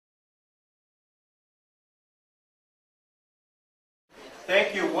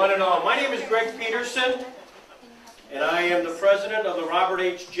Thank you, one and all. My name is Greg Peterson, and I am the president of the Robert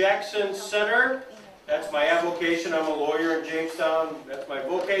H. Jackson Center. That's my avocation. I'm a lawyer in Jamestown. That's my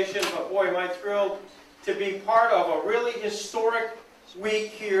vocation. But boy, am I thrilled to be part of a really historic week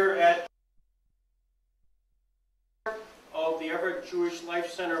here at of the Everett Jewish Life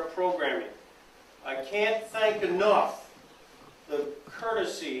Center programming. I can't thank enough the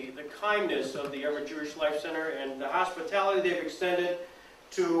courtesy, the kindness of the Everett Jewish Life Center and the hospitality they've extended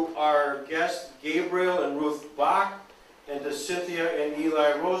to our guests, Gabriel and Ruth Bach, and to Cynthia and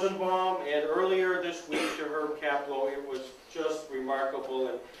Eli Rosenbaum, and earlier this week to Herb Kaplow. It was just remarkable,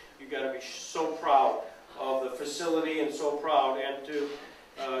 and you've got to be so proud of the facility and so proud. And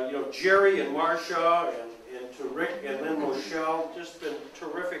to Jerry and Marcia and to Rick and Lynn Moschel, just been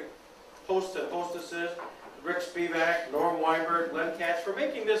terrific hosts and hostesses. Rick Spivak, Norm Weinberg, Len Katz, for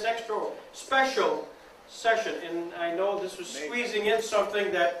making this extra special session. And I know this was squeezing in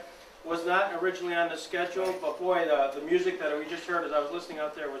something that was not originally on the schedule, but boy, the music that we just heard as I was listening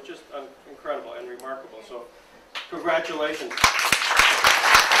out there was just incredible and remarkable. So, congratulations.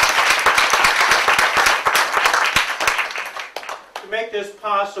 To make this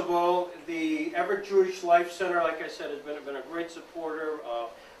possible, the Everett Jewish Life Center, like I said, has been a great supporter.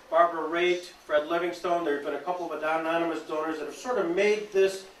 Barbara Raitt, Fred Livingstone, there have been a couple of anonymous donors that have sort of made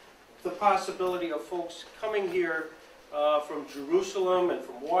this the possibility of folks coming here from Jerusalem and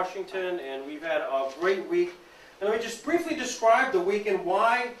from Washington, and we've had a great week. And let me just briefly describe the week and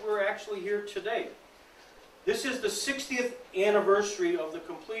why we're actually here today. This is the 60th anniversary of the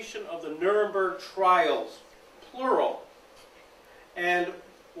completion of the Nuremberg trials, plural. And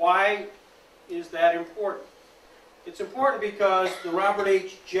why is that important? It's important because the Robert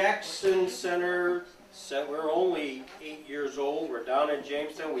H. Jackson Center said we're only 8 years old. We're down in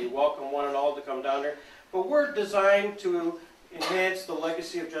Jamestown. We welcome one and all to come down there. But we're designed to enhance the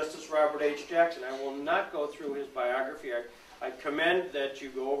legacy of Justice Robert H. Jackson. I will not go through his biography. I commend that you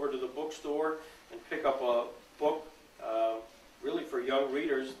go over to the bookstore and pick up a book, really for young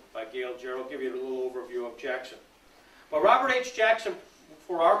readers, by Gail Jarrell. Give you a little overview of Jackson. But Robert H. Jackson,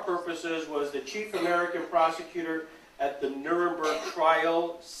 for our purposes, was the chief American prosecutor at the Nuremberg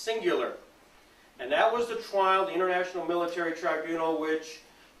trial, singular. And that was the trial, the International Military Tribunal, which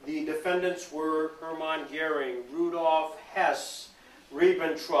the defendants were Hermann Goering, Rudolf Hess,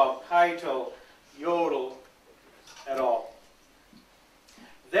 Ribbentrop, Keitel, Jodl, et al.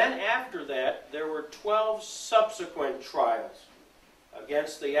 Then after that, there were 12 subsequent trials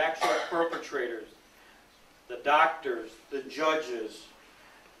against the actual perpetrators, the doctors, the judges,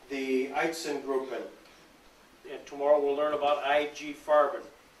 the Einsatzgruppen, and tomorrow we'll learn about I.G. Farben.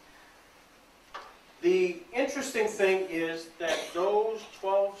 The interesting thing is that those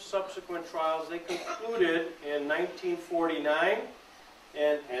 12 subsequent trials, they concluded in 1949,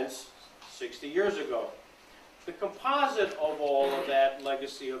 and hence 60 years ago. The composite of all of that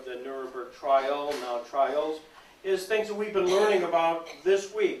legacy of the Nuremberg trial, now trials, is things that we've been learning about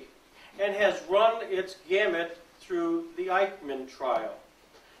this week, and has run its gamut through the Eichmann trial.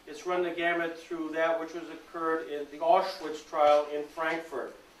 It's run the gamut through that which was occurred in the Auschwitz trial in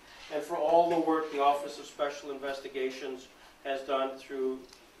Frankfurt, and for all the work the Office of Special Investigations has done through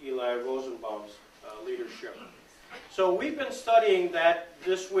Eli Rosenbaum's leadership. So we've been studying that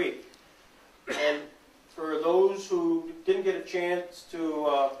this week, and for those who didn't get a chance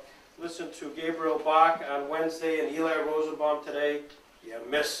to listen to Gabriel Bach on Wednesday and Eli Rosenbaum today, you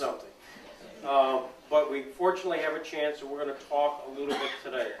missed something. But we fortunately have a chance, and we're going to talk a little bit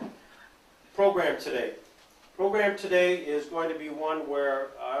today. Program today is going to be one where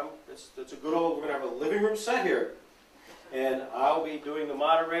it's a good old, we're going to have a living room set here. And I'll be doing the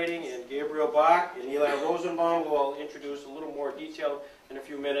moderating, and Gabriel Bach and Eli Rosenbaum will introduce a little more detail in a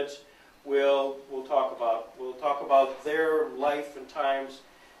few minutes. We'll talk about their life and times.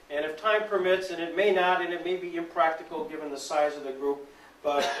 And if time permits, and it may not, and it may be impractical given the size of the group,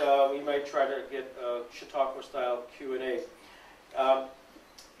 but we might try to get a Chautauqua-style Q&A.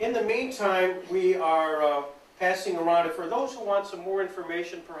 In the meantime, we are passing around, and for those who want some more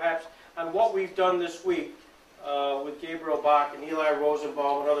information, perhaps, on what we've done this week with Gabriel Bach and Eli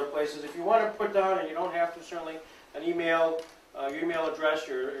Rosenbaum and other places, if you want to put down, and you don't have to, certainly, an email, your email address,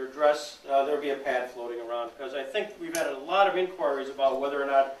 your address, there'll be a pad floating around, because I think we've had a lot of inquiries about whether or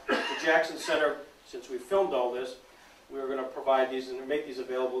not the Jackson Center, since we filmed all this, we were going to provide these and make these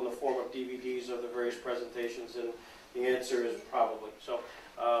available in the form of DVDs of the various presentations, and the answer is probably. So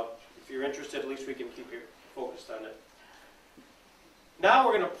if you're interested, at least we can keep you focused on it. Now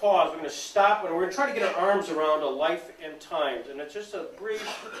we're going to pause, we're going to stop, and we're going to try to get our arms around a life and times. And it's just a brief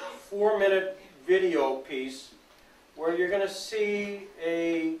 4-minute video piece where you're going to see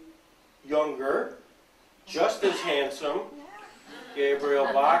a younger, just as handsome Gabriel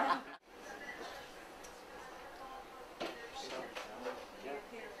Bach.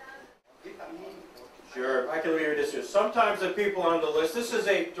 Sure, I can read this here. Sometimes the people on the list, this is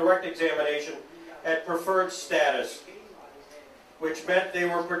a direct examination at preferred status, which meant they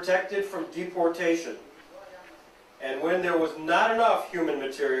were protected from deportation. And when there was not enough human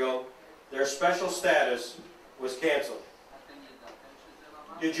material, their special status was canceled.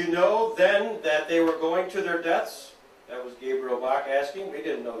 Did you know then that they were going to their deaths? That was Gabriel Bach asking. We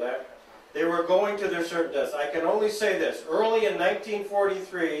didn't know that. They were going to their certain deaths. I can only say this. Early in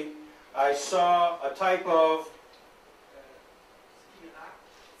 1943, I saw a type of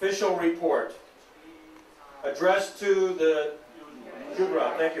official report addressed to the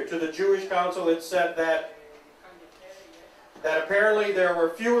to the Jewish Council. It said that apparently there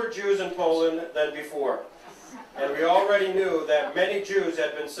were fewer Jews in Poland than before. And we already knew that many Jews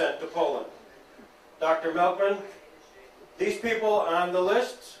had been sent to Poland. Dr. Melkman, these people on the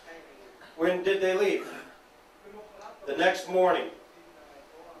list, when did they leave? The next morning.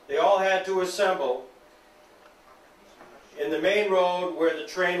 They all had to assemble in the main road where the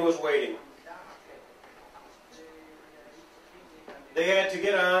train was waiting. They had to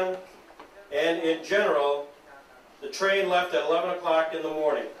get on, and in general, the train left at 11 o'clock in the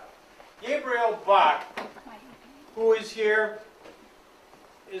morning. Gabriel Bach, who is here,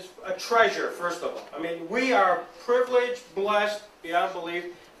 is a treasure, first of all. I mean, we are privileged, blessed, beyond belief,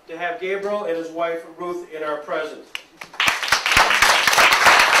 to have Gabriel and his wife, Ruth, in our presence.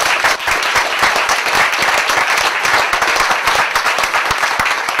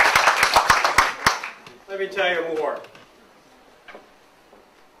 Let me tell you more.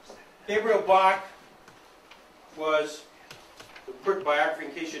 Gabriel Bach was, the quick biography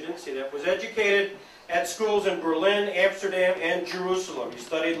in case you didn't see that, was educated at schools in Berlin, Amsterdam, and Jerusalem. He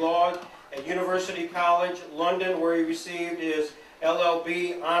studied law at University College London, where he received his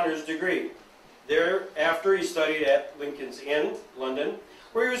LLB honors degree. Thereafter, he studied at Lincoln's Inn, London,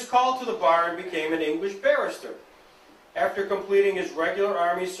 where he was called to the bar and became an English barrister. After completing his regular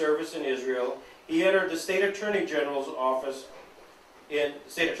army service in Israel, he entered the State Attorney's office in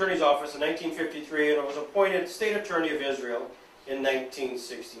 1953 and was appointed State Attorney of Israel in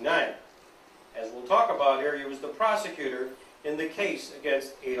 1969. As we'll talk about here, he was the prosecutor in the case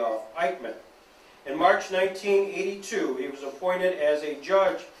against Adolf Eichmann. In March 1982, he was appointed as a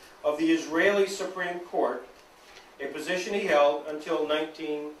judge of the Israeli Supreme Court, a position he held until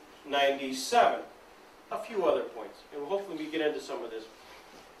 1997. A few other points, and hopefully we get into some of this.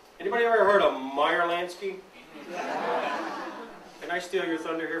 Anybody ever heard of Meyer Lansky? Can I steal your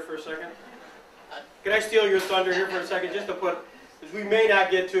thunder here for a second? Can I steal your thunder here for a second, just to put, because we may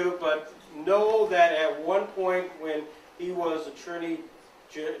not get to it, but know that at one point when he was State Attorney,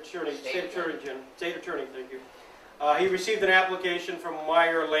 thank you, he received an application from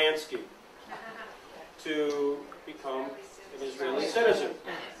Meyer Lansky to become an Israeli citizen.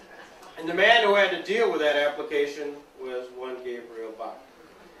 And the man who had to deal with that application was one Gabriel Bach.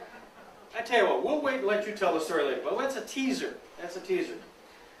 I tell you what, we'll wait and let you tell the story later, but that's a teaser. That's a teaser.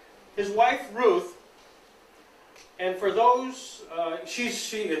 His wife, Ruth, and for those,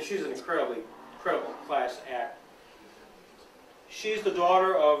 she's an incredible class act. She's the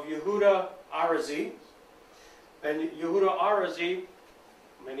daughter of Yehuda Arazi. And Yehuda Arazi,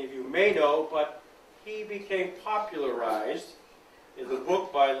 many of you may know, but he became popularized in the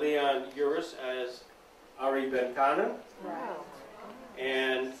book by Leon Uris as Ari Ben Canaan. Wow.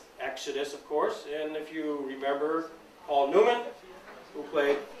 And Exodus, of course. And if you remember Paul Newman, who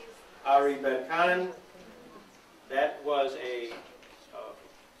played Ari Ben Canaan, that was a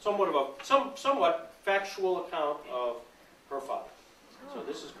somewhat factual account of her father. So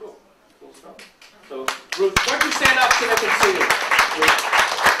this is cool. Cool stuff. So, Ruth, why don't you stand up so they can see you? Ruth.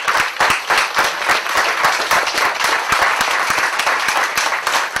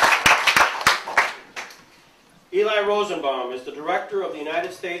 Eli Rosenbaum is the director of the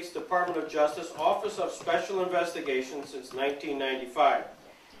United States Department of Justice Office of Special Investigations since 1995.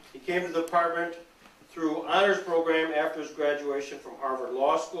 He came to the department through honors program after his graduation from Harvard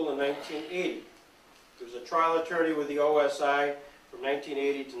Law School in 1980. He was a trial attorney with the OSI from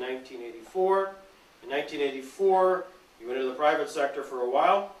 1980 to 1984. In 1984, he went into the private sector for a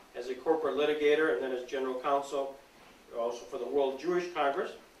while as a corporate litigator and then as general counsel, also for the World Jewish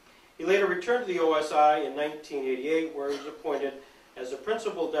Congress. He later returned to the OSI in 1988, where he was appointed as the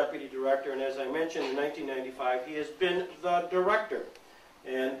principal deputy director, and as I mentioned, in 1995, he has been the director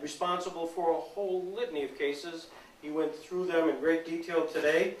and responsible for a whole litany of cases. He went through them in great detail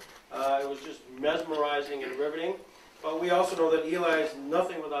today. It was just mesmerizing and riveting. But we also know that Eli is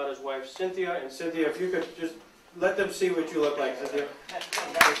nothing without his wife Cynthia. And Cynthia, if you could just let them see what you look like, Cynthia.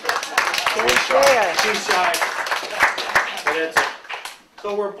 She's shy. But that's it.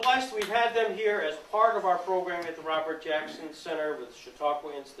 So we're blessed. We've had them here as part of our program at the Robert Jackson Center with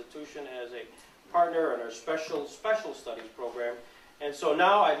Chautauqua Institution as a partner in our special studies program. And so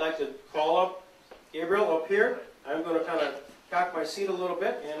now I'd like to call up Gabriel up here. I'm going to kind of cock my seat a little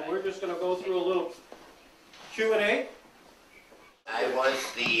bit, and we're just going to go through a little Q&A. I was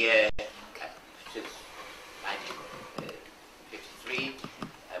since 1953,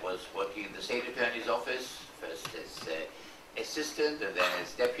 I was working in the State Attorney's Office, first as assistant and then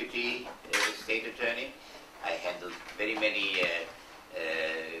as deputy State Attorney. I handled very many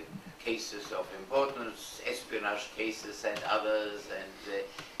cases of importance, espionage cases and others, and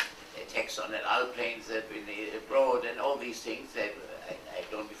attacks on airplanes that have been abroad, and all these things that I've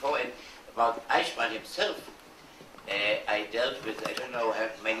done before. And about Eichmann himself, I dealt with, I don't know how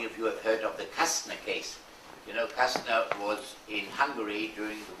many of you have heard of the Kastner case. You know, Kastner was in Hungary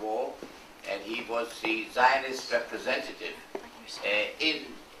during the war, and he was the Zionist representative in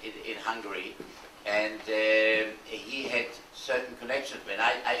Hungary, and he had certain connections. When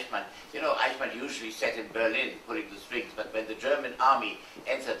Eichmann, you know, Eichmann usually sat in Berlin pulling the strings, but when the German army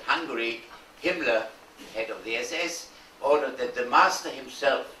entered Hungary, Himmler, head of the SS, ordered that the master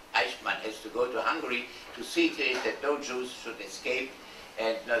himself, Eichmann, has to go to Hungary to see to it that no Jews should escape,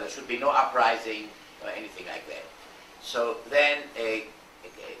 and no, there should be no uprising or anything like that. So then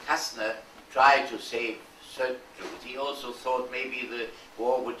Kastner tried to save certain Jews. He also thought maybe the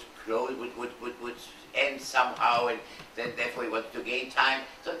war would end somehow, and then therefore he wanted to gain time.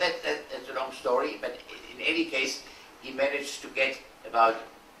 So that's a long story, but in any case, he managed to get about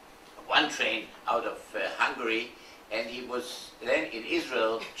one train out of Hungary, and he was then in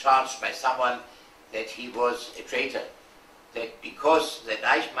Israel charged by someone that he was a traitor. That because that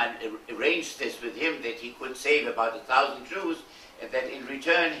Eichmann arranged this with him, that he could save about 1,000 Jews, and that in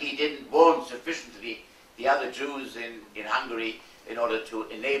return he didn't warn sufficiently the other Jews in Hungary in order to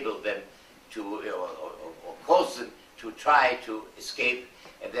enable them to, or cause them to try to escape,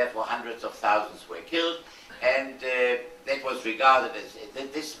 and therefore hundreds of thousands were killed. And that was regarded as,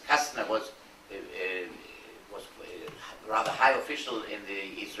 this Kastner was a rather high official in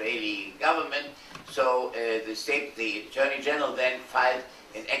the Israeli government, so the Attorney General then filed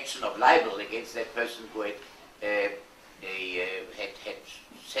an action of libel against that person who had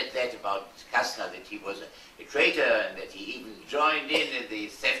said that about Kastner, that he was a traitor and that he even joined in the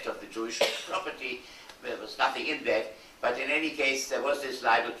theft of the Jewish property. There was nothing in that, but in any case there was this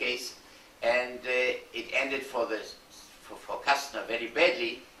libel case, and it ended for Kastner very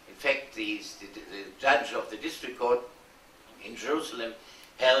badly. In fact, the judge of the district court in Jerusalem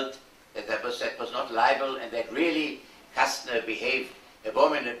held that that was not libel, and that really Kastner behaved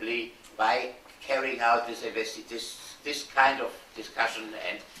abominably by carrying out this kind of discussion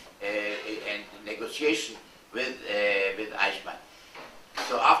and negotiation with Eichmann.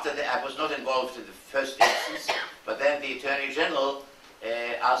 So after that, I was not involved in the first instance, but then the Attorney General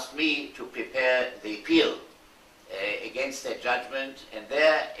asked me to prepare the appeal against that judgment, and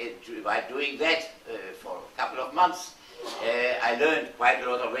there, by doing that for a couple of months, I learned quite a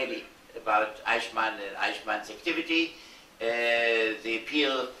lot already about Eichmann and Eichmann's activity. The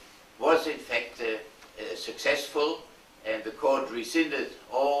appeal was in fact successful, and the court rescinded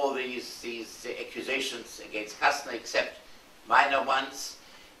all these accusations against Kastner, except minor ones.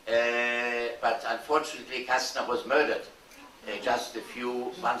 But unfortunately, Kastner was murdered just a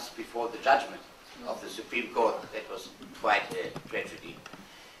few months before the judgment of the Supreme Court. That was quite a tragedy.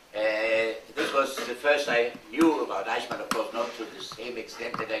 This was the first I knew about Eichmann, of course not to the same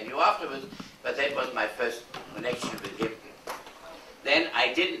extent that I knew afterwards, but that was my first connection with him. Then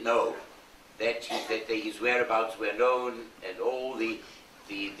I didn't know that his whereabouts were known, and all the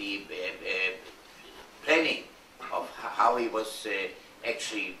planning of how he was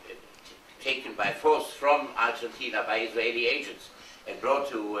actually taken by force from Argentina by Israeli agents and brought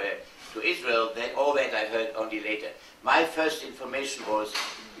to Israel. Then all that I heard only later. My first information was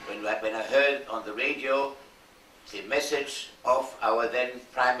when I heard on the radio the message of our then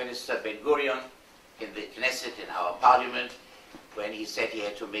Prime Minister Ben-Gurion in the Knesset, in our parliament, when he said he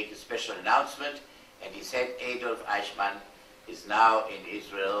had to make a special announcement, and he said Adolf Eichmann is now in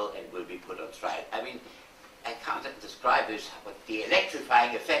Israel and will be put on trial. I mean, I can't describe this, but the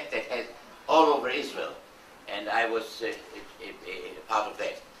electrifying effect that had all over Israel, and I was a part of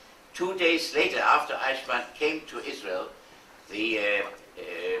that. 2 days later, after Eichmann came to Israel, the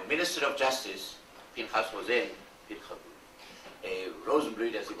Minister of Justice, Pinchas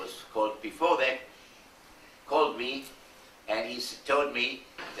Rosenblatt, as he was called before that, called me and he told me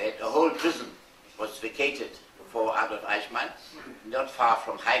that the whole prison was vacated for Adolf Eichmann, not far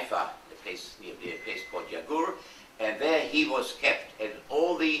from Haifa, the place near the place called Yagur, and there he was kept, and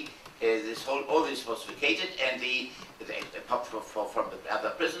all this was vacated, and from the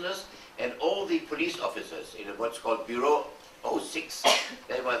other prisoners, and all the police officers in what's called Bureau 06,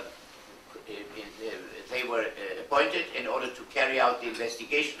 they were appointed in order to carry out the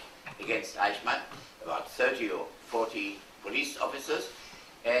investigation against Eichmann, about 30 or 40 police officers,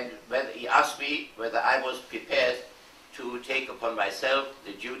 and he asked me whether I was prepared to take upon myself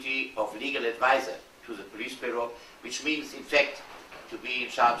the duty of legal advisor to the police bureau, which means, in fact, to be in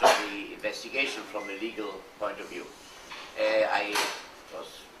charge of the investigation from a legal point of view. I was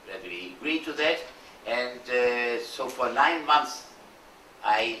readily agreed to that, and so for 9 months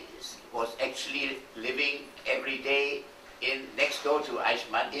I was actually living every day next door to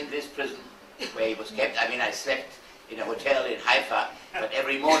Eichmann in this prison where he was kept. I mean, I slept in a hotel in Haifa, but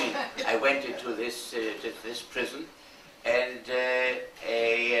every morning I went into this prison, and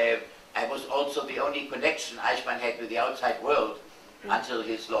I was also the only connection Eichmann had with the outside world until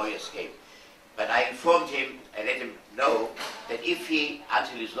his lawyers came. But I informed him, I let him know that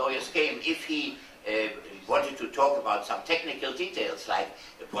until his lawyers came, if he wanted to talk about some technical details like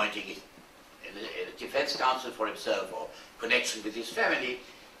appointing a defense counsel for himself or connection with his family,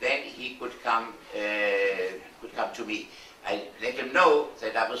 then he could come to me. I let him know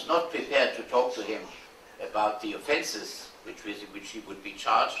that I was not prepared to talk to him about the offenses which he would be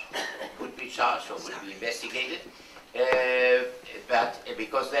charged, or could be charged, or would be investigated, but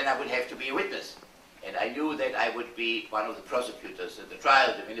because then I would have to be a witness. And I knew that I would be one of the prosecutors at the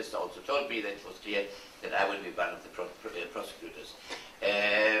trial. The minister also told me that it was clear that I would be one of the prosecutors.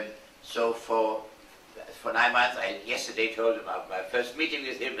 So for 9 months, I yesterday told him about my first meeting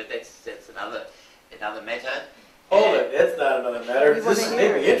with him, but that's another matter. Hold it, that's not another matter. This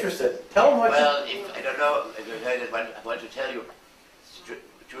made me interested. Tell him what well, I don't know if you heard it, I want to tell you,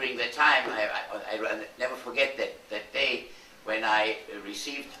 during that time, I never forget that day when I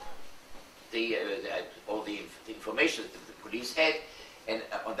received all the information that the police had, and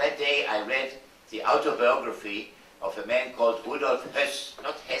on that day I read the autobiography of a man called Rudolf Höss,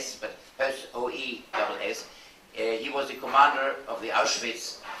 not Hess, but Höss, O-E-S-S. He was the commander of the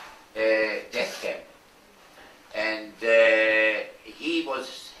Auschwitz death camp. And he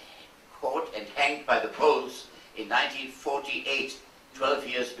was caught and hanged by the Poles in 1948, 12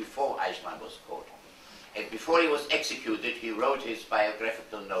 years before Eichmann was caught. And before he was executed, he wrote his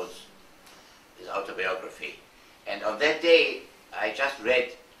biographical notes, his autobiography. And on that day, I just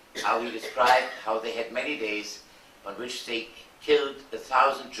read how he described how they had many days on which they killed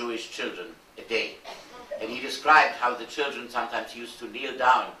 1,000 Jewish children a day. And he described how the children sometimes used to kneel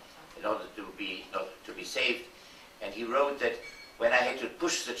down in order to be saved. And he wrote that when I had to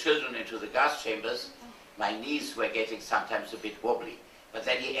push the children into the gas chambers, my knees were getting sometimes a bit wobbly. But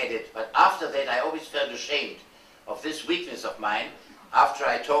then he added, but after that I always felt ashamed of this weakness of mine after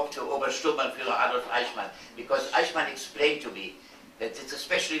I talked to Obersturmbannführer Adolf Eichmann, because Eichmann explained to me that it's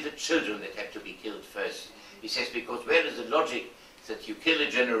especially the children that have to be killed first. He says, because where is the logic that you kill a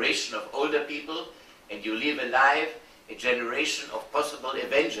generation of older people and you leave alive a generation of possible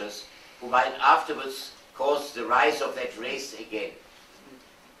avengers who might afterwards cause the rise of that race again?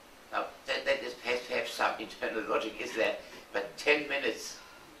 Now, that has perhaps some internal logic, is there? But 10 minutes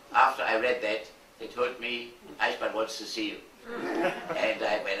after I read that, they told me, Eichmann wants to see you. And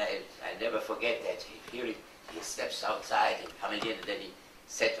I never forget that. Here he steps outside and coming in, and then he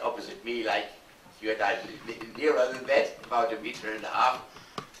sat opposite me like you and I, nearer than that, about 1.5 meters.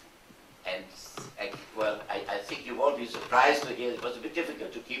 And I think you won't be surprised to hear it was a bit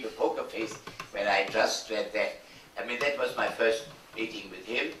difficult to keep a poker face when I just read that. I mean, that was my first meeting with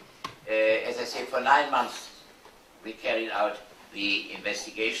him. As I say, for 9 months we carried out the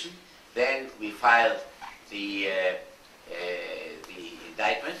investigation. Then we filed the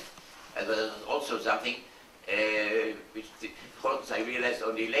indictment. And there was also something which I realized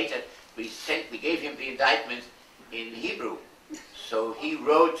only later. We gave him the indictment in Hebrew. So he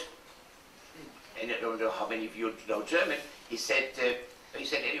wrote, and I don't know how many of you know German. He said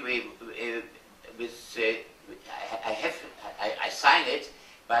anyway, I sign it,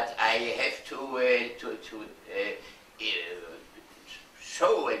 but I have to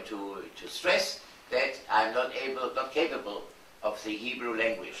show and to stress that I'm not capable of the Hebrew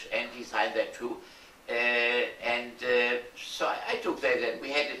language, and he signed that too. So I took that, and we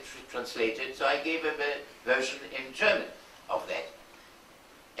had it translated. So I gave him a version in German of that.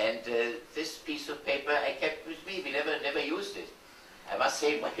 And this piece of paper I kept with me. We never used it. I must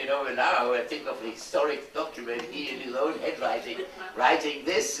say, well, you know, now I think of the historic document, he in his own handwriting, writing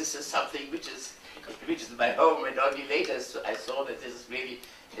this is something which is my home, and only later I saw that this is really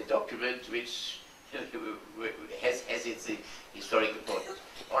a document which has its historic importance.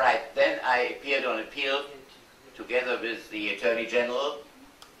 All right, then I appeared on appeal together with the Attorney General,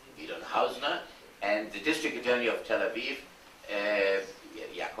 Gidon Hausner, and the District Attorney of Tel Aviv,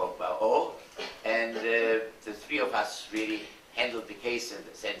 Jacob Bach, and the three of us really handled the case in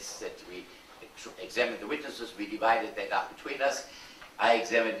the sense that we examined the witnesses, we divided that up between us. I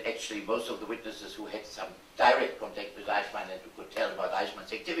examined actually most of the witnesses who had some direct contact with Eichmann and who could tell about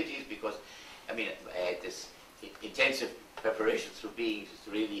Eichmann's activities, because, I mean, I had this intensive preparation through being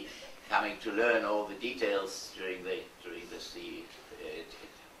really coming to learn all the details during this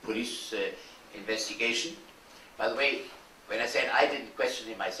police investigation. By the way, when I said I didn't question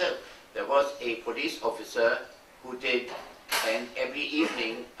him myself, there was a police officer who did, and every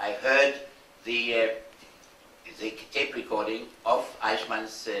evening I heard the tape recording of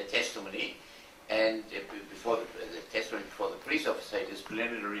Eichmann's testimony, and before the testimony before the police officer, this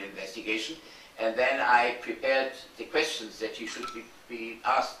preliminary investigation, and then I prepared the questions that he should be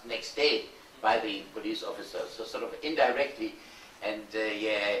asked next day by the police officer. So sort of indirectly, and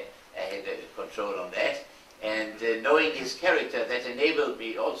yeah, I had control on that. And knowing his character, that enabled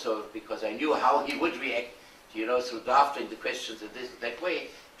me also, because I knew how he would react, you know, through drafting the questions in that way,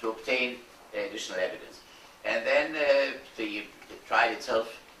 to obtain additional evidence. And then the trial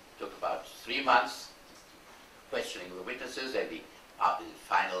itself took about 3 months, questioning the witnesses and the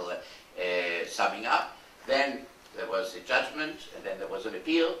final summing up. Then there was a judgment, and then there was an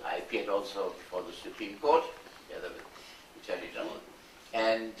appeal. I appeared also before the Supreme Court, together with the Attorney General.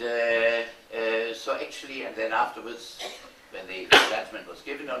 And so actually, and then afterwards, when the judgment was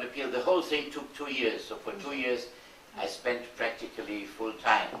given on appeal, the whole thing took 2 years. So for 2 years, I spent practically full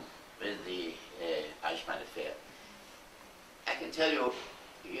time with the Eichmann affair. I can tell you,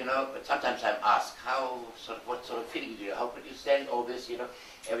 you know, but sometimes I'm asked, what sort of feeling do you, how could you stand all this, you know,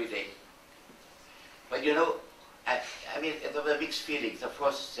 every day? But you know, I mean, there were mixed feelings. Of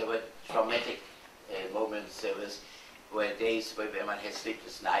course, there were traumatic moments. Were days where one had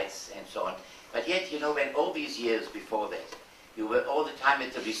sleepless nights and so on. But yet, you know, when all these years before that, you were all the time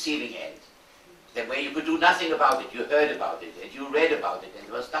at the receiving end, that where you could do nothing about it, you heard about it, and you read about it, and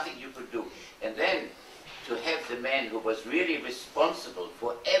there was nothing you could do. And then to have the man who was really responsible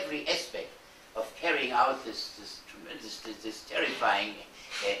for every aspect of carrying out this tremendous, this terrifying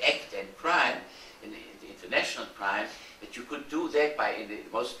act and crime, international crime, that you could do that by, in the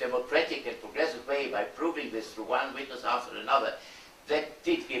most democratic and progressive way, by proving this through one witness after another, that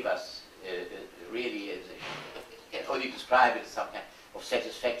did give us really, I can only describe it as some kind of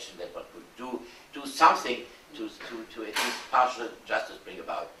satisfaction that one could do something to at least partial justice bring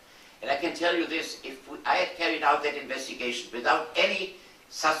about. And I can tell you this, if I had carried out that investigation without any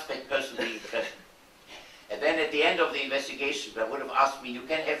suspect person being present, and then at the end of the investigation, they would have asked me, you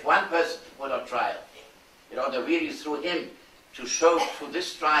can have one person put on trial. You know, they really through him to show, through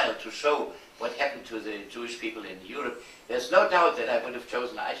this trial, to show what happened to the Jewish people in Europe. There's no doubt that I would have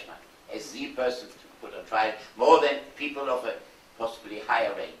chosen Eichmann as the person to put on trial, more than people of a possibly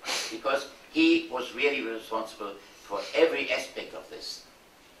higher rank, because he was really responsible for every aspect of this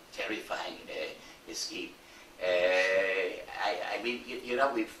terrifying scheme. I mean, you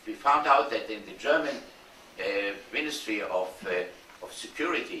know, we found out that in the German Ministry of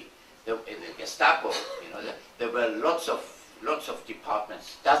Security, in the Gestapo, you know, there were lots of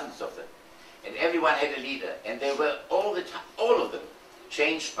departments, dozens of them, and everyone had a leader, and they were all the time, all of them,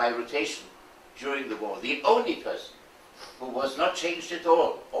 changed by rotation during the war. The only person who was not changed at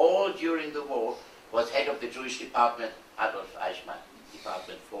all during the war, was head of the Jewish department, Adolf Eichmann,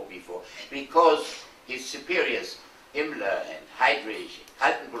 Department 4B4, because his superiors, Himmler and Heydrich,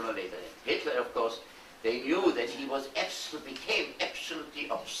 Kaltenbrunner later, and Hitler, of course, they knew that he was became absolutely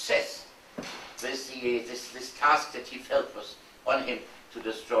obsessed with this task that he felt was on him to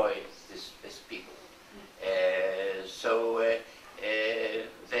destroy this people.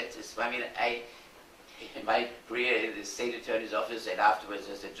 That is, I mean, in my career in the state attorney's office and afterwards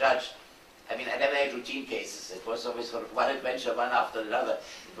as a judge, I mean, I never had routine cases. It was always sort of one adventure, one after another.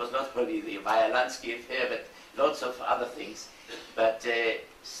 It was not only the Meyer Lansky affair, but lots of other things. But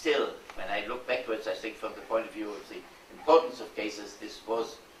still, when I look backwards, I think from the point of view of the importance of cases, this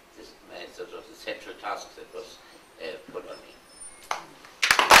was sort of the central task that was put on me.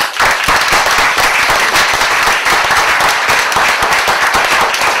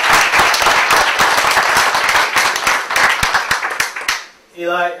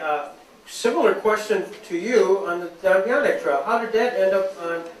 Eli, Similar question to you on the Demjanjuk trial. How did that end up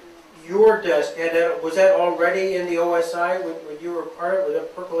on your desk? Was that already in the OSI when you were part of it? Was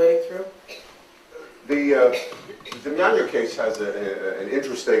it percolating through? The Demjanjuk case has an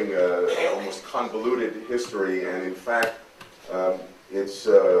interesting, almost convoluted history, and in fact, its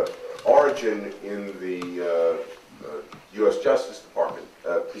origin in the U.S. Justice Department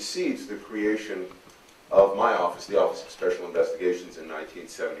precedes the creation of my office, the Office of Special Investigations, in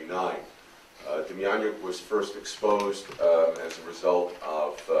 1979. Demjanjuk was first exposed as a result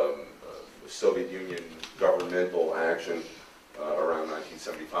of Soviet Union governmental action around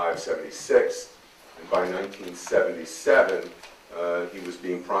 1975-76. And by 1977, he was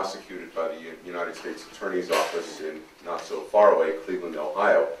being prosecuted by the United States Attorney's Office in not so far away Cleveland,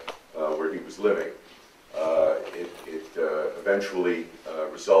 Ohio, where he was living. It eventually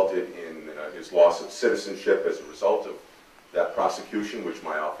resulted in his loss of citizenship as a result of that prosecution, which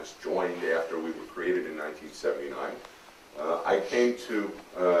my office joined after we were created in 1979. I came to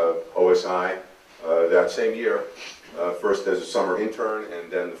OSI that same year, first as a summer intern,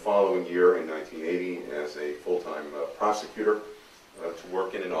 and then the following year in 1980 as a full-time prosecutor to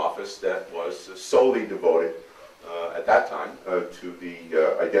work in an office that was solely devoted at that time to the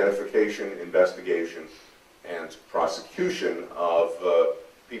identification, investigation, and prosecution of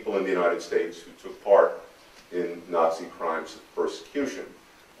people in the United States who took part in Nazi crimes of persecution.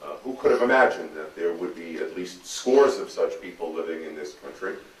 Who could have imagined that there would be at least scores of such people living in this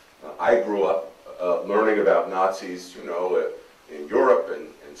country? I grew up learning about Nazis, you know, in Europe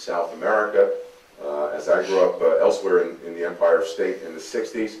and South America, as I grew up elsewhere in the Empire State in the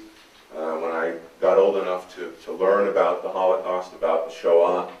 60s. When I got old enough to learn about the Holocaust, about the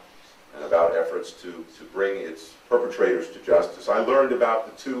Shoah, and about efforts to bring its perpetrators to justice, I learned about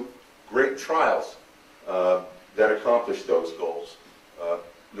the two great trials that accomplished those goals.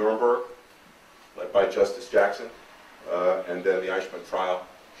 Nuremberg, led by Justice Jackson, and then the Eichmann trial,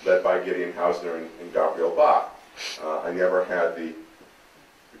 led by Gideon Hausner and Gabriel Bach. I never had the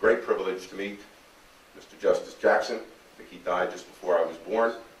great privilege to meet Mr. Justice Jackson. I think he died just before I was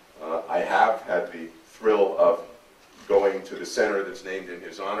born. I have had the thrill of going to the center that's named in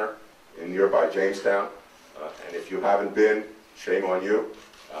his honor in nearby Jamestown. And if you haven't been, shame on you.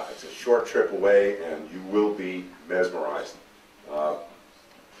 It's a short trip away, and you will be mesmerized.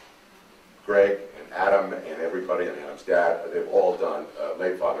 Greg and Adam and everybody, and Adam's dad, they've all done,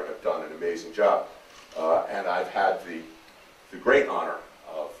 late father, have done an amazing job. And I've had the great honor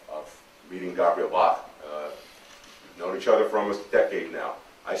of meeting Gabriel Bach. We've known each other for almost a decade now.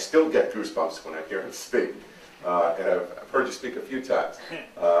 I still get goosebumps when I hear him speak. And I've heard you speak a few times.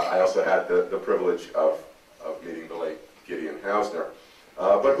 I also had the privilege of meeting the late Gideon Hausner.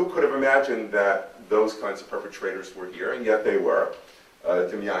 But who could have imagined that those kinds of perpetrators were here, and yet they were.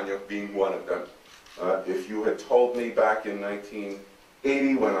 Demjanjuk being one of them. If you had told me back in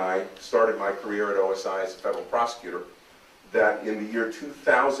 1980, when I started my career at OSI as a federal prosecutor, that in the year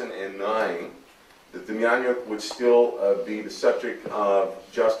 2009, that Demjanjuk would still be the subject of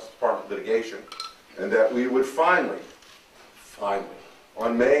Justice Department litigation, and that we would finally,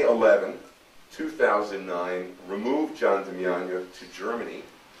 on May 11, 2009, remove John Demjanjuk to Germany,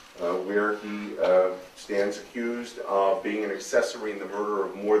 where he stands accused of being an accessory in the murder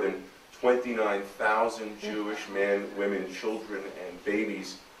of more than 29,000 Jewish men, women, children, and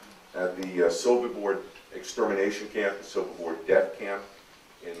babies at the Sobibor extermination camp, the Sobibor death camp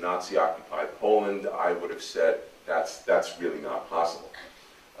in Nazi-occupied Poland. I would have said that's really not possible.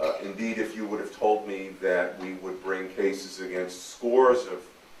 Indeed, if you would have told me that we would bring cases against scores of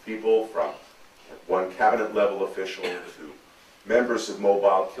people, from one cabinet-level official to members of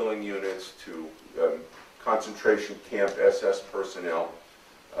mobile killing units to concentration camp SS personnel,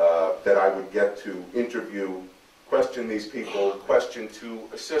 that I would get to interview, question these people, question two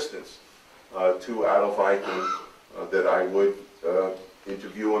assistants to Adolf Eichmann, that I would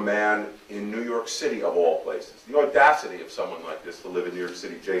interview a man in New York City, of all places. The audacity of someone like this to live in New York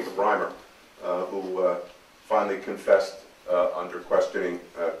City, Jacob Reimer, who finally confessed under questioning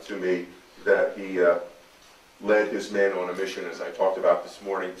to me that he led his men on a mission, as I talked about this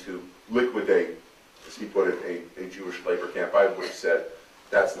morning, to liquidate, as he put it, a Jewish labor camp. I would have said,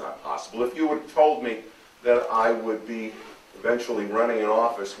 that's not possible. If you would have told me that I would be eventually running an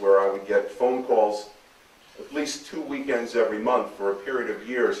office where I would get phone calls at least 2 weekends every month for a period of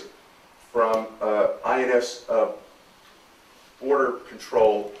years from INS border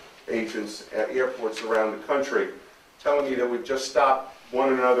control agents at airports around the country telling me that we've just stopped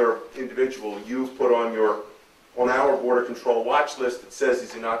one another individual you've put on our border control watch list that says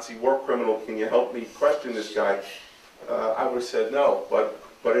he's a Nazi war criminal, can you help me question this guy? I would have said no, but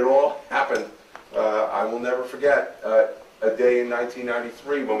But it all happened, I will never forget, a day in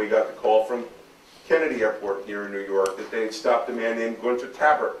 1993 when we got the call from Kennedy Airport here in New York that they had stopped a man named Gunther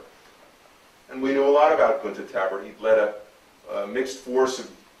Tabbert. And we knew a lot about Gunther Tabbert. He'd led a mixed force of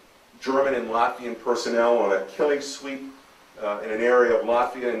German and Latvian personnel on a killing sweep in an area of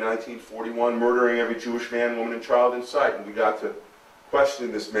Latvia in 1941, murdering every Jewish man, woman, and child in sight. And we got to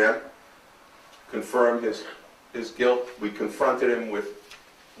question this man, confirm his guilt. We confronted him with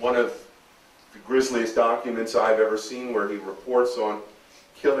one of the grisliest documents I've ever seen, where he reports on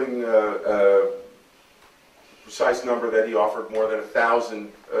killing a precise number that he offered more than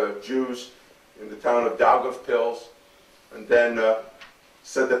 1,000 Jews in the town of Daugavpils, and then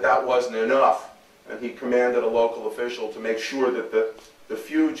said that that wasn't enough, and he commanded a local official to make sure that the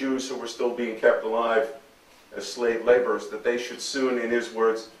few Jews who were still being kept alive as slave laborers, that they should soon, in his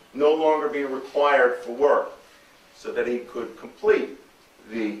words, no longer be required for work, so that he could complete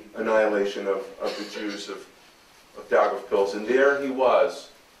the annihilation of the Jews of Daugavpils. And there he was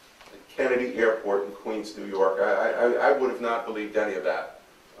at Kennedy Airport in Queens, New York. I would have not believed any of that,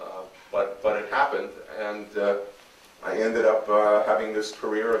 but it happened, and I ended up having this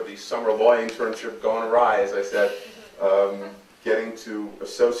career of the summer law internship gone awry, as I said, getting to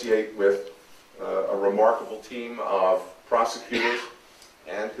associate with a remarkable team of prosecutors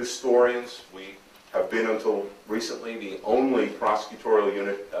and historians. We have been, until recently, the only prosecutorial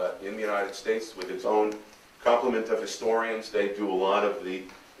unit in the United States with its own complement of historians. They do a lot of the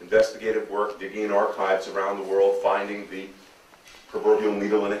investigative work, digging in archives around the world, finding the proverbial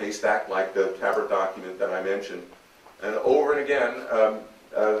needle in a haystack, like the Tabbert document that I mentioned. And over and again,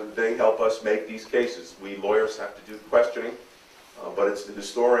 they help us make these cases. We lawyers have to do questioning, but it's the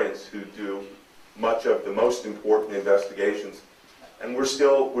historians who do much of the most important investigations. And we're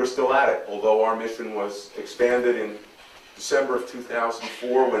still at it, although our mission was expanded in December of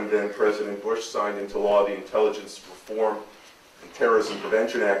 2004, when then President Bush signed into law the Intelligence Reform and Terrorism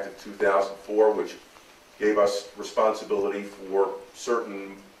Prevention Act of 2004, which gave us responsibility for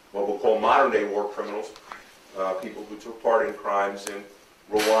certain, what we'll call modern-day war criminals, people who took part in crimes in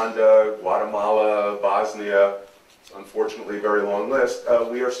Rwanda, Guatemala, Bosnia. It's unfortunately a very long list.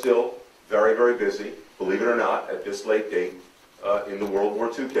 We are still very, very busy, believe it or not, at this late date, in the World War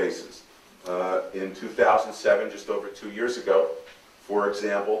II cases. In 2007, just over 2 years ago, for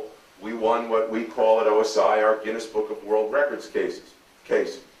example, we won what we call at OSI our Guinness Book of World Records case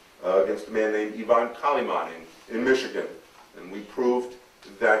against a man named Ivan Kaliman in Michigan. And we proved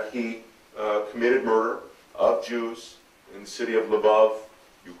that he committed murder of Jews in the city of Lvov,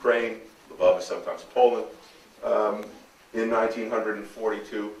 Ukraine. Lvov is sometimes Poland, in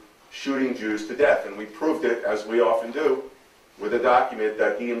 1942, shooting Jews to death. And we proved it, as we often do, with a document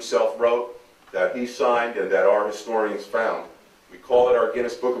that he himself wrote, that he signed, and that our historians found. We call it our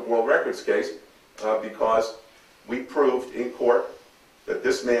Guinness Book of World Records case because we proved in court that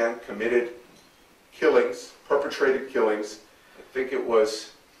this man committed killings, perpetrated killings. I think it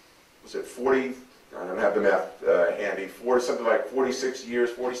was it 40, I don't have the math handy, something like 46 years,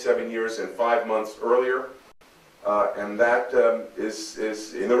 47 years and 5 months earlier. And that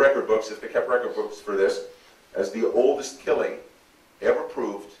is in the record books, if they kept record books for this, as the oldest killing ever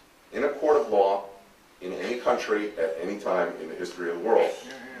proved in a court of law in any country at any time in the history of the world.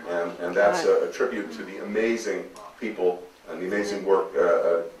 And that's a tribute to the amazing people and the amazing work,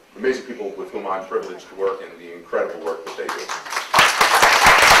 amazing people with whom I'm privileged to work, and the incredible work that they do.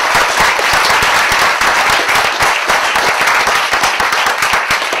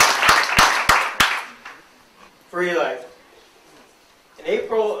 For Eli,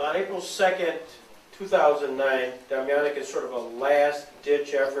 on April 2nd, 2009, Damianic, in sort of a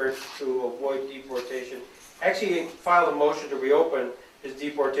last-ditch effort to avoid deportation, actually filed a motion to reopen his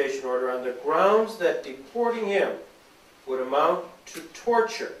deportation order on the grounds that deporting him would amount to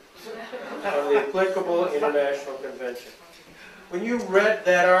torture under the applicable international convention. When you read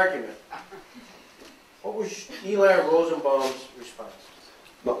that argument, what was Eli Rosenbaum's response?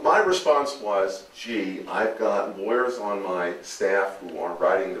 My response was, gee, I've got lawyers on my staff who are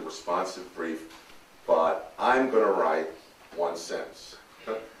writing the responsive brief, but I'm going to write one sentence.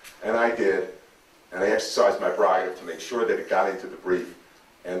 And I did, and I exercised my prerogative to make sure that it got into the brief,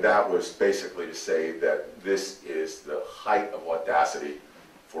 and that was basically to say that this is the height of audacity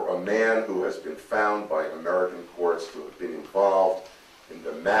for a man who has been found by American courts to have been involved in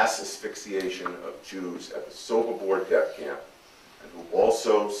the mass asphyxiation of Jews at the Sobibor death camp, and who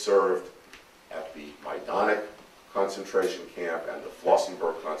also served at the Majdanek concentration camp and the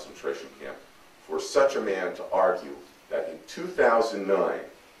Flossenburg concentration camp. For such a man to argue that in 2009,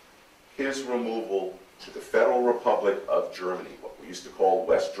 his removal to the Federal Republic of Germany, what we used to call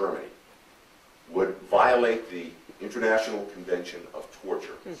West Germany, would violate the International Convention of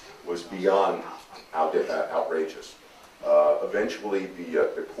Torture was beyond outrageous. Eventually,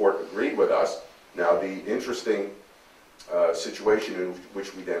 the court agreed with us. Now, the interesting situation in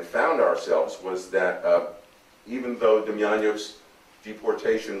which we then found ourselves was that even though Demjanjev's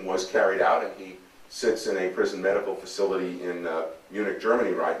deportation was carried out, and he sits in a prison medical facility in Munich,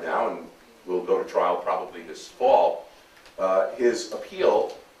 Germany right now, and will go to trial probably this fall, his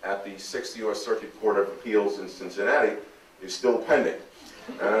appeal at the 6th U.S. Circuit Court of Appeals in Cincinnati is still pending.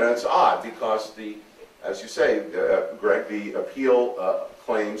 And it's odd because as you say, Greg, the appeal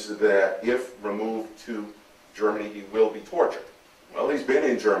claims that if removed to Germany, he will be tortured. Well, he's been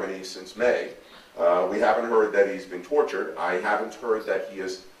in Germany since May. We haven't heard that he's been tortured. I haven't heard that he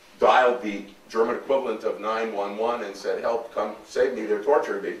has dialed the German equivalent of 911 and said, help, come save me, they're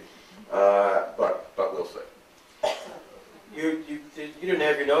torturing me. But we'll see. You didn't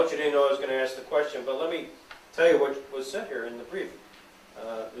have your notes, you didn't know I was going to ask the question, but let me tell you what was said here in the brief.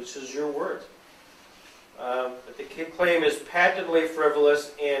 This is your words. But the claim is patently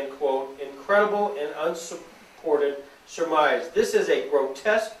frivolous and, quote, incredible and unsupported surmise. This is a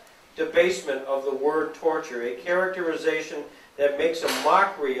grotesque debasement of the word torture, a characterization that makes a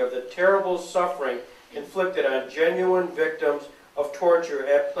mockery of the terrible suffering inflicted on genuine victims of torture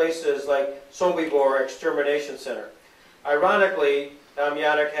at places like Sobibor Extermination Center. Ironically,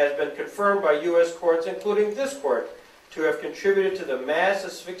 Demjanjuk has been confirmed by U.S. courts, including this court, to have contributed to the mass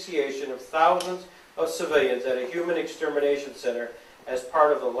asphyxiation of thousands of civilians at a human extermination center as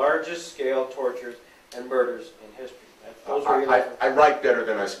part of the largest scale tortures and murders in history. I write better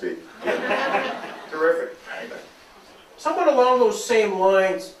than I speak. Terrific. Somewhat along those same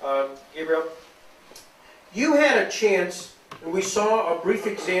lines, Gabriel, you had a chance, and we saw a brief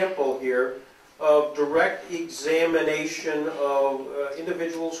example here, of direct examination of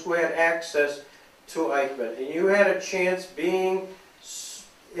individuals who had access to Eichmann. And you had a chance being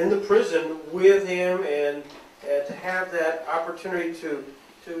in the prison with him and to have that opportunity to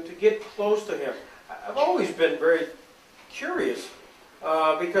get close to him. I've always been very curious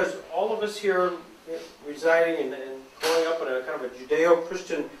because all of us here residing and growing up in a kind of a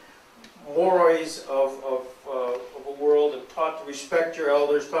Judeo-Christian mores of a world and taught to respect your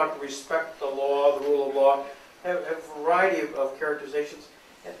elders, taught to respect the law, the rule of law, have a variety of characterizations.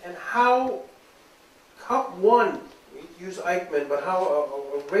 And how one, use Eichmann, but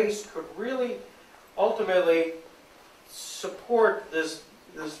how a race could really ultimately support this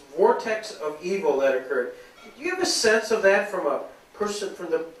vortex of evil that occurred. Do you have a sense of that from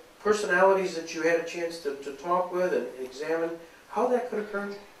the personalities that you had a chance to talk with and examine how that could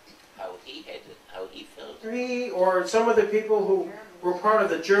occur? How he had it, how he felt. He or some of the people who were part of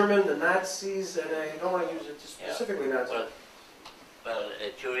the Nazis, and I don't want to use it specifically Nazis. Well,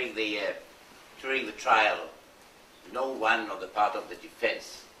 during the trial, no one on the part of the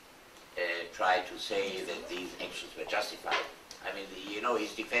defense tried to say that these actions were justified. I mean,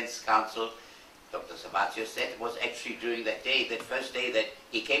 his defense counsel, Dr. Sabatius, that was actually during that day, that first day that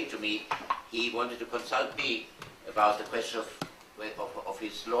he came to me, he wanted to consult me about the question of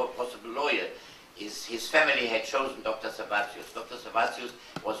his possible lawyer. His family had chosen Dr. Sabatius. Dr. Sabatius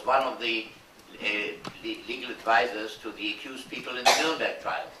was one of the legal advisors to the accused people in the Nuremberg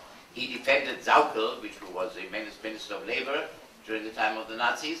trial. He defended Saukel, which was the Minister of Labor during the time of the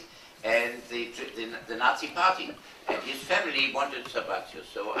Nazis, and the Nazi party. And his family wanted Sabatius.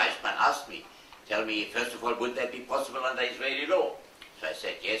 So Eichmann asked me, tell me, first of all, would that be possible under Israeli law? So I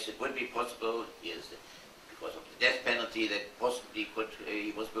said, yes, it would be possible. Yes, because of the death penalty that possibly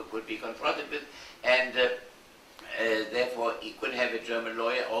could be confronted with, and therefore he could have a German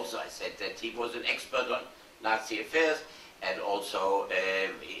lawyer. Also, I said that he was an expert on Nazi affairs, and also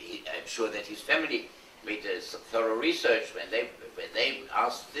I'm sure that his family made a thorough research when they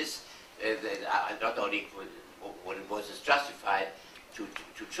asked this. Not only was it justified to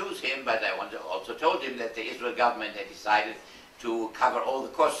choose him, but I also told him that the Israel government had decided to cover all the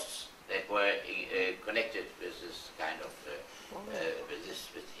costs that were connected with this kind of with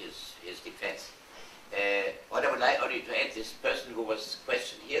his defense. What I would like only to add, this person who was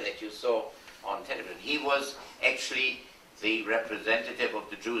questioned here that you saw on television, he was actually the representative of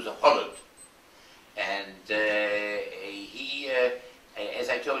the Jews of Holland, and he, as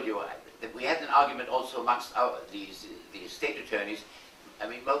I told you, we had an argument also amongst the state attorneys. I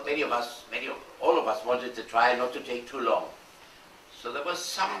mean, all of us wanted the trial not to take too long. So there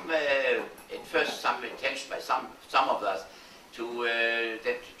was at first some intention by some of us to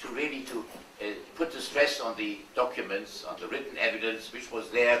really put the stress on the documents, on the written evidence which was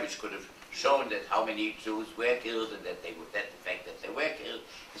there, which could have shown that how many Jews were killed and that the fact that they were killed,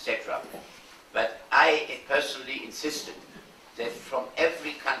 etc. But I personally insisted that from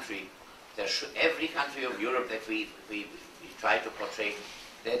every country, every country of Europe that we try to portray,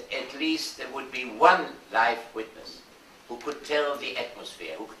 that at least there would be one live witness who could tell the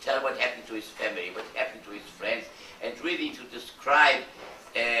atmosphere, who could tell what happened to his family, what happened to his friends, and really to describe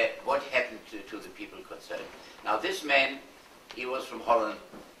what happened to the people concerned. Now this man, he was from Holland.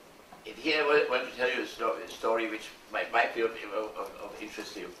 And here I want to tell you a story which might be of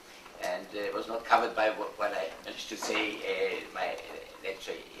interest to you, and was not covered by what I managed to say in my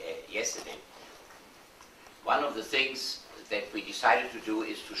lecture yesterday. One of the things that we decided to do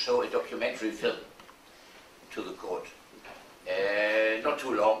is to show a documentary film to the court. Not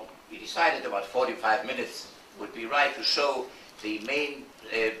too long. We decided about 45 minutes would be right to show the main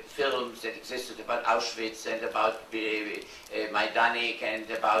films that existed about Auschwitz and about Majdanek and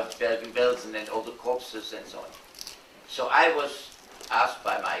about Bergen-Belsen and all the corpses and so on. So I was asked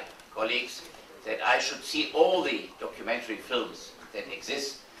by my colleagues that I should see all the documentary films that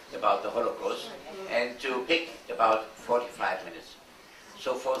exist about the Holocaust and to pick about 45 minutes.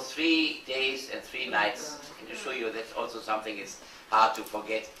 So for 3 days and 3 nights, I can assure you that's also something it's hard to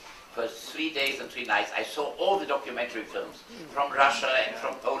forget. For 3 days and 3 nights, I saw all the documentary films from Russia and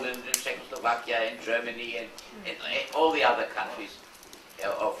from Poland and Czechoslovakia and Germany and all the other countries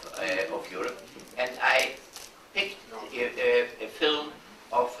of Europe. And I picked a film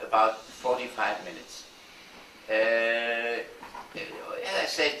of about 45 minutes. As I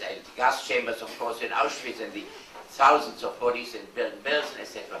said, the gas chambers, of course, in Auschwitz and the thousands of bodies in Bergen-Belsen,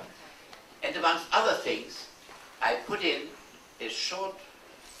 etc. And amongst other things, I put in a short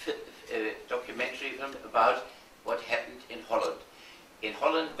documentary film about what happened in Holland. In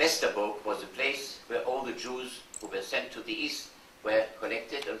Holland, Westerbork was a place where all the Jews who were sent to the east were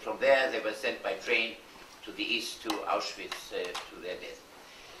collected, and from there they were sent by train to the east, to Auschwitz, to their death.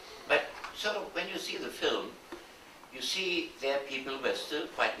 But sort of when you see the film, you see their people were still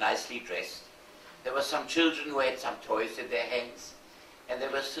quite nicely dressed. There were some children who had some toys in their hands, and they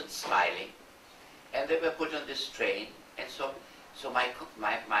were still smiling. And they were put on this train, and so my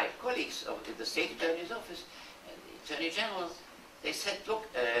colleagues in the State Attorney's Office and the Attorney General, they said, look,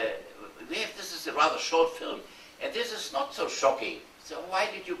 this is a rather short film, and this is not so shocking. So why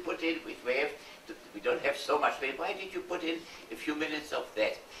did you put in, we don't have so much, why did you put in a few minutes of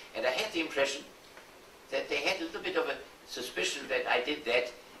that? And I had the impression that they had a little bit of a suspicion that I did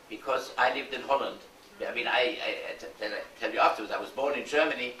that because I lived in Holland. I mean, I tell you afterwards, I was born in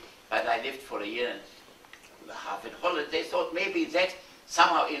Germany, but I lived for 1.5 years in Holland. They thought maybe that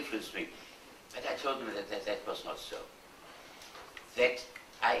somehow influenced me. But I told them that was not so. That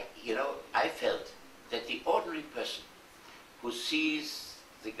I felt that the ordinary person who sees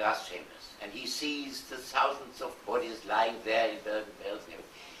the gas chambers and he sees the thousands of bodies lying there in Bergen-Belsen,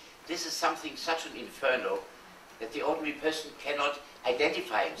 this is something, such an inferno, that the ordinary person cannot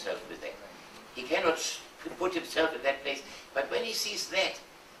identify himself with that. He cannot put himself in that place. But when he sees that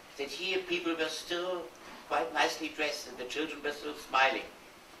here people were still quite nicely dressed and the children were still smiling,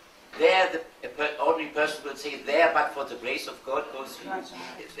 there the ordinary person will say, there but for the grace of God goes through.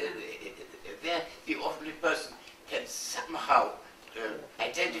 There the ordinary person can somehow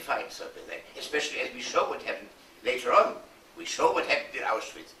identify himself with that, especially as we show what happened later on. We show what happened in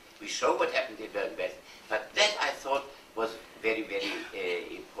Auschwitz. We show what happened in Bergen-Belsen. But that, I thought, was very, very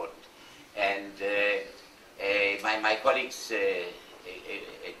important. And my colleagues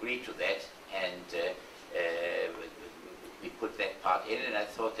agreed to that, and we put that part in, and I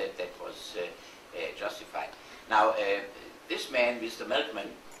thought that was justified. Now, this man, Mr. Melkman,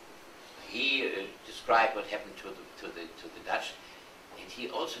 he described what happened to the Dutch, and he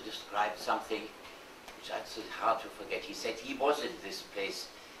also described something which I think hard to forget. He said he was in this place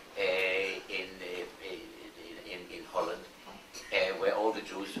in Holland, where all the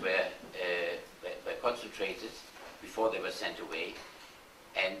Jews were concentrated before they were sent away,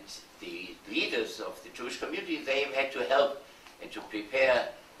 and the leaders of the Jewish community, they had to help and to prepare,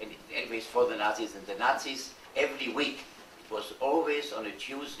 anyways, for the Nazis. And the Nazis, every week, it was always on a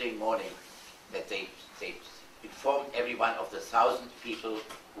Tuesday morning that they informed everyone of the 1,000 people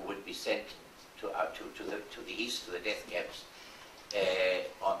who would be sent to the east, to the death camps,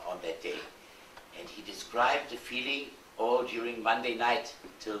 on that day. And he described the feeling all during Monday night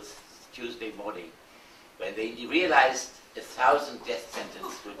till Tuesday morning, when they realized 1,000 death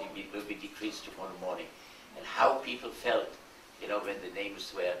sentences will be decreased tomorrow morning, and how people felt, when the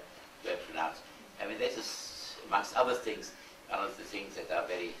names were pronounced. I mean, that is, amongst other things, one of the things that are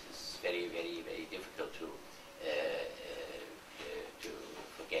very, very, very, very difficult to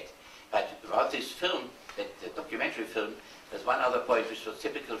forget. But point which was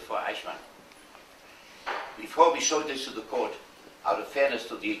typical for Eichmann. Before we showed this to the court, out of fairness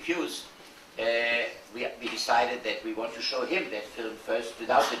to the accused, we decided that we want to show him that film first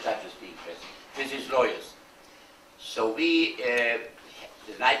without the judges being present, with his lawyers. So we,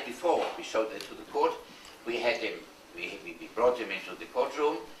 the night before we showed it to the court, we had him, we brought him into the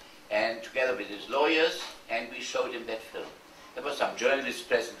courtroom, and together with his lawyers, and we showed him that film. There were some journalists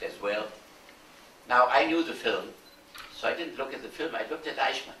present as well. Now, I knew the film, so I didn't look at the film, I looked at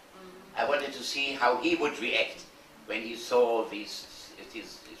Eichmann. I wanted to see how he would react when he saw these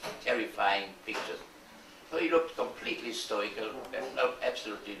terrifying pictures. So he looked completely stoical,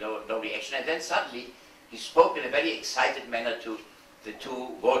 absolutely no reaction, and then suddenly he spoke in a very excited manner to the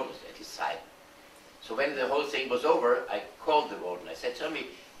two wardens at his side. So when the whole thing was over, I called the warden. I said, "Tell me,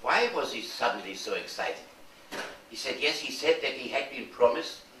 why was he suddenly so excited?" He said, "Yes, he said that he had been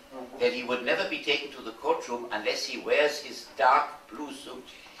promised that he would never be taken to the courtroom unless he wears his dark blue suit.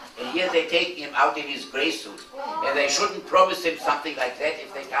 And here they take him out in his gray suit. And they shouldn't promise him something like that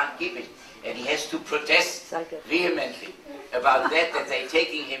if they can't keep it. And he has to protest vehemently about that they're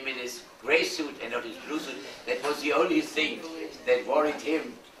taking him in his gray suit and not his blue suit. That was the only thing that worried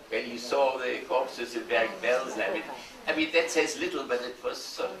him when he saw the corpses in wearing bells. I mean, that says little, but it was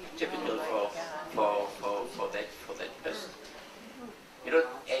sort of typical for that person. You know,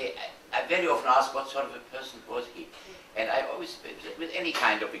 I very often ask what sort of a person was he. And I always, with any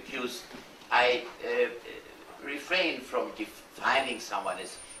kind of accused, I refrain from defining someone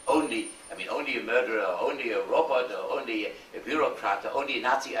as only a murderer, or only a robot, or only a bureaucrat, or only a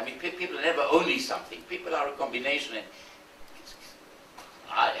Nazi. I mean, people are never only something. People are a combination and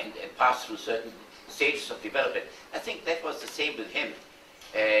pass through certain stages of development. I think that was the same with him.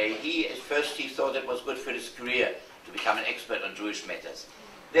 At first he thought it was good for his career to become an expert on Jewish matters.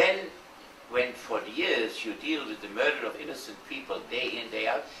 Then, when for years you deal with the murder of innocent people day in, day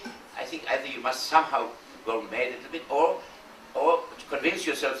out, I think either you must somehow go mad a little bit, or convince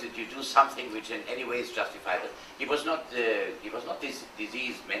yourself that you do something which in any way is justifiable. He was not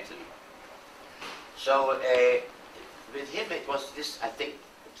diseased mentally. So with him it was this, I think,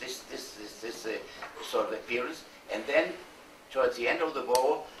 this sort of appearance, and then towards the end of the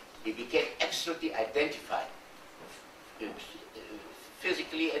war he became absolutely identified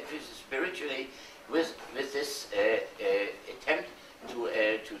physically and spiritually with this attempt to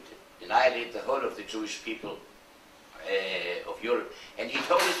annihilate the whole of the Jewish people of Europe. And he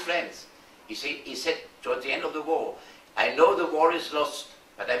told his friends, he said towards the end of the war, "I know the war is lost,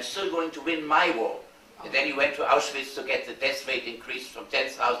 but I'm still going to win my war." And then he went to Auschwitz to get the death rate increased from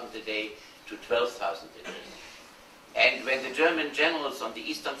 10,000 a day to 12,000 a day. And when the German generals on the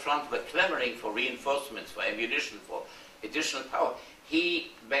Eastern Front were clamoring for reinforcements, for ammunition, for additional power,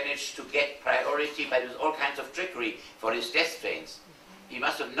 he managed to get priority by all kinds of trickery for his death trains. He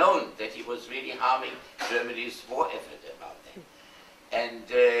must have known that he was really harming Germany's war effort about that.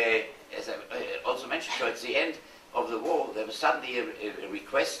 And as I also mentioned, towards the end of the war, there was suddenly a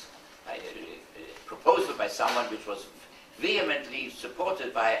request, a proposal by someone which was vehemently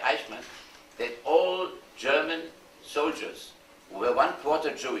supported by Eichmann, that all German soldiers who were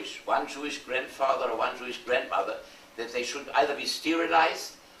 1/4 Jewish, one Jewish grandfather or one Jewish grandmother, that they should either be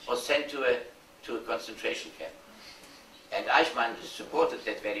sterilized or sent to a concentration camp. And Eichmann supported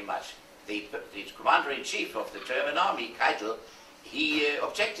that very much. The commander-in-chief of the German army, Keitel, he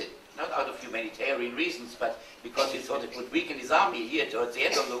objected, not out of humanitarian reasons, but because he thought it would weaken his army. Here, towards the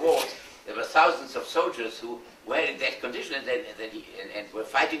end of the war, there were thousands of soldiers who were in that condition and were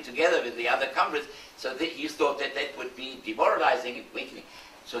fighting together with the other comrades, so that he thought that would be demoralizing and weakening.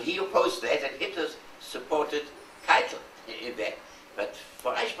 So he opposed that, and Hitler supported Keitel in that. But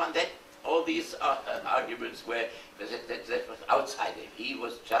for Eichmann, all these arguments were that was outside him. He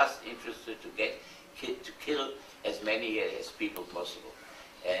was just interested to kill as many as people possible,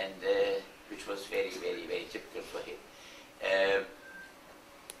 and which was very, very, very typical for him.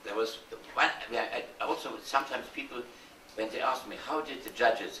 There was one. Also, sometimes people, when they ask me, how did they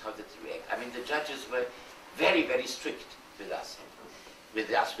react? I mean, the judges were very, very strict with us, with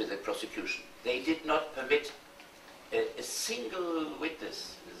the prosecution. They did not permit a single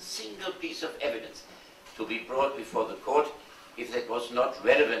witness, a single piece of evidence to be brought before the court if that was not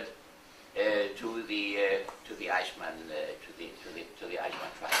relevant to the Eichmann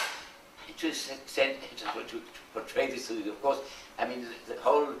trial. To portray this, of course, I mean, the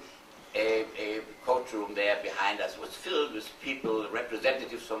whole courtroom there behind us was filled with people,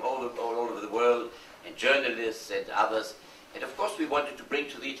 representatives from all over the world, and journalists and others. And of course we wanted to bring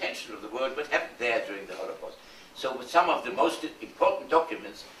to the attention of the world what happened there during the Holocaust. So with some of the most important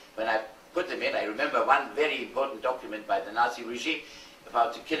documents, when I put them in. I remember one very important document by the Nazi regime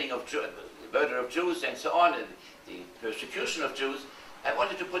about the killing of the murder of Jews and so on, and the persecution of Jews. I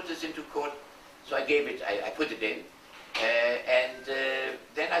wanted to put this into court, so I gave it, I put it in.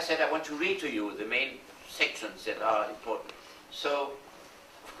 Then I said, I want to read to you the main sections that are important. So,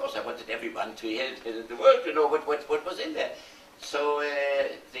 of course, I wanted everyone to hear it, the world to know what was in there. So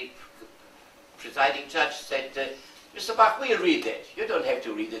the presiding judge said, Mr. Bach, we'll read that. You don't have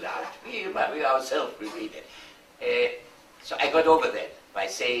to read it out. We ourselves will read it. So I got over that by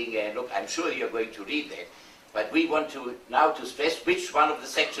saying, look, I'm sure you're going to read that, but we want to now to stress which one of the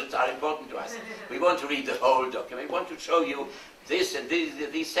sections are important to us. We want to read the whole document. We want to show you this and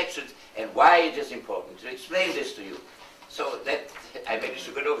these sections and why it is important, to explain this to you. So that I managed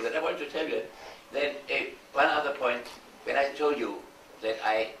to get over that. I want to tell you that one other point, when I told you that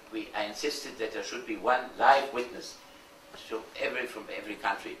I insisted that there should be one live witness from every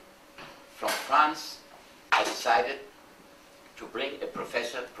country. From France, I decided to bring a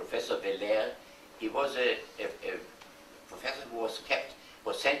professor, Professor Belair. He was a professor who was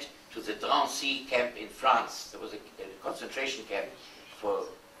sent to the Drancy camp in France. There was a concentration camp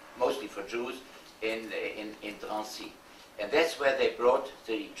mostly for Jews in Drancy. And that's where they brought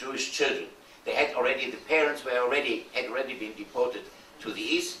the Jewish children. The parents had already been deported to the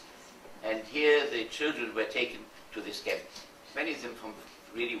east, and here the children were taken to this camp. Many of them from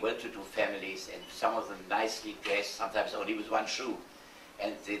really well-to-do families, and some of them nicely dressed, sometimes only with one shoe.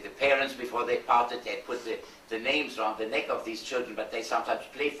 And the parents, before they parted, they put the names around the neck of these children, but they sometimes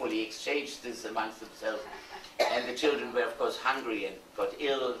playfully exchanged this amongst themselves. And the children were, of course, hungry and got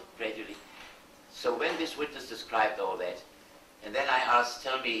ill gradually. So when this witness described all that, and then I asked,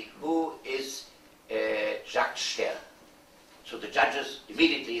 tell me, who is Jacques Stern? So the judges,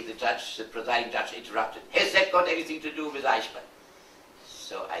 immediately the presiding judge interrupted. Has that got anything to do with Eichmann?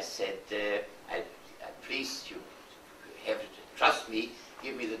 So I said, please, you have to trust me,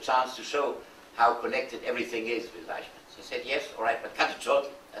 give me the chance to show how connected everything is with Eichmann. So I said, yes, all right, but cut it short.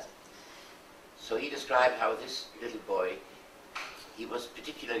 So he described how this little boy, he was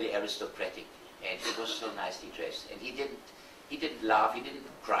particularly aristocratic, and he was so nicely dressed, and he didn't laugh, he didn't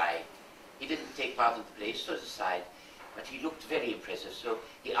cry, he didn't take part in the play, he stood aside, but he looked very impressive. So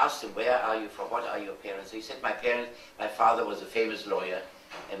he asked him, where are you from, what are your parents? So he said, my father was a famous lawyer,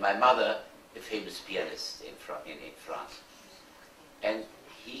 and my mother a famous pianist in France. And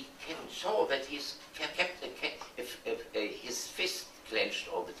he saw that he's kept his fist clenched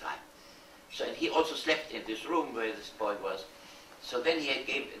all the time. So, and he also slept in this room where this boy was. So then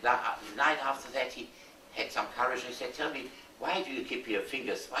the night after that, he had some courage, and he said, tell me, why do you keep your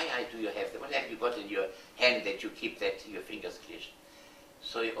fingers, why do you have them? What have you got in your hand that you keep your fingers clenched?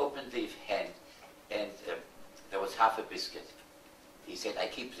 So he opened the hand, and there was half a biscuit. He said, I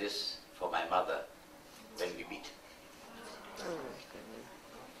keep this for my mother when we meet.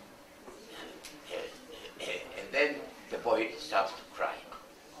 And then the boy started to cry.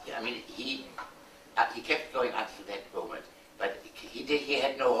 I mean, he kept going until that moment, but he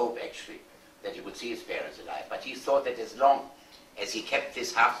had no hope actually that he would see his parents alive. But he thought that as long as he kept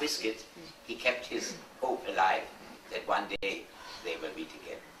this half biscuit, he kept his hope alive that one day they will meet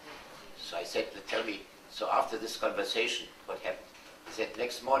again. So I said, tell me, so after this conversation, what happened? He said,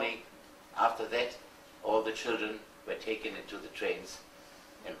 next morning, after that, all the children were taken into the trains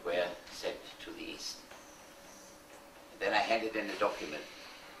and were sent to the east. And then I handed in a document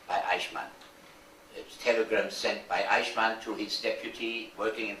by Eichmann. It's a telegram sent by Eichmann to his deputy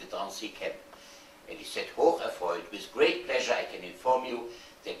working in the Drancy camp. And he said, Hocherfreut, with great pleasure I can inform you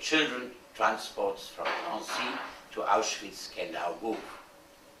that children transports from Drancy to Auschwitz can now move.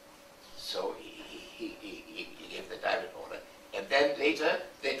 So he gave the direct order. And then later,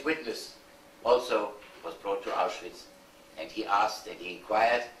 that witness also was brought to Auschwitz. And he asked and he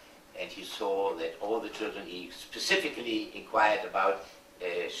inquired, and he saw that all the children, he specifically inquired about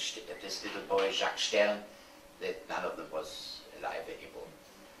this little boy, Jacques Stern, that none of them was alive anymore.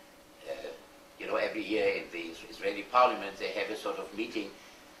 You know, every year in the Israeli parliament, they have a sort of meeting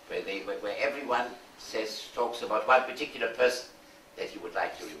where everyone talks about one particular person that he would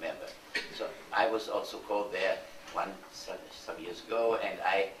like to remember. So I was also called there some years ago, and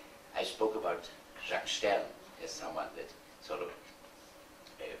I spoke about Jacques Stern as someone that sort of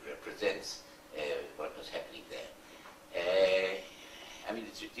represents what was happening there. I mean,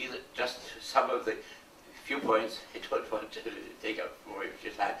 these are just some of the few points. I don't want to take up more of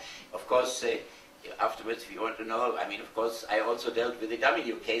your time. Of course, afterwards, if you want to know, I mean, of course, I also dealt with the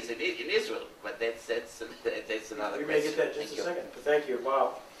W case in Israel, but that's another question. We may get that in just a second, but thank you.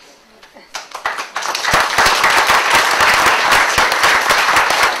 Wow.